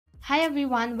Hi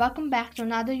everyone, welcome back to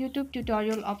another YouTube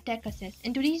tutorial of Tech Assist.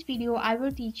 In today's video, I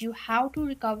will teach you how to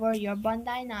recover your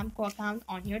Bandai Namco account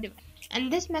on your device.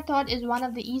 And this method is one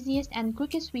of the easiest and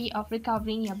quickest way of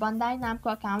recovering your Bandai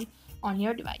Namco account on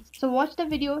your device. So watch the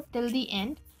video till the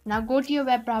end. Now go to your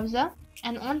web browser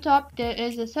and on top there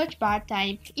is a search bar,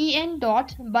 type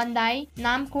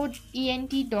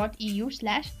en.bandainamco.ent.eu/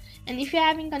 and if you're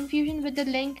having confusion with the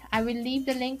link, I will leave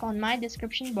the link on my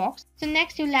description box. So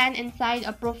next you land inside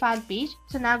a profile page.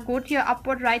 So now go to your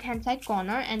upward right hand side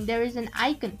corner and there is an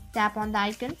icon. Tap on the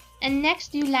icon and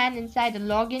next you land inside a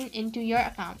login into your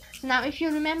account. So now if you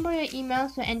remember your email,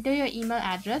 so enter your email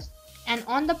address and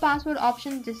on the password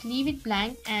option just leave it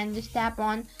blank and just tap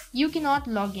on you cannot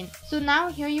log in. So now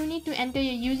here you need to enter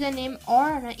your username or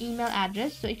an email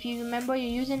address. So if you remember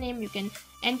your username, you can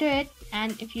enter it,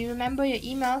 and if you remember your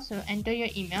email, so enter your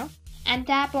email and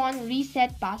tap on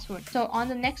reset password. So on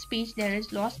the next page there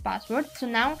is lost password. So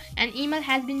now an email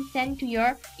has been sent to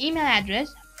your email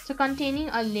address, so containing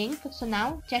a link. So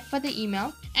now check for the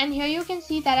email and here you can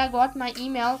see that I got my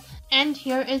email and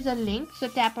here is a link. So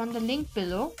tap on the link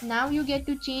below. Now you get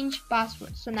to change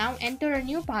password. So now enter a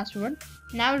new password.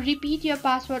 Now repeat your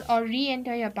password or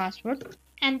re-enter your password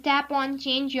and tap on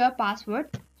change your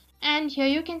password. And here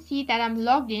you can see that I'm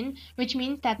logged in, which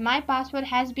means that my password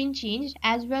has been changed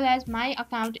as well as my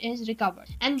account is recovered.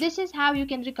 And this is how you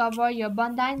can recover your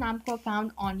Bandai Namco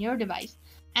account on your device.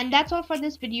 And that's all for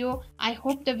this video. I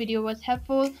hope the video was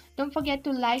helpful. Don't forget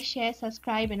to like, share,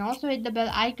 subscribe and also hit the bell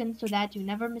icon so that you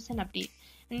never miss an update.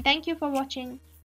 And thank you for watching.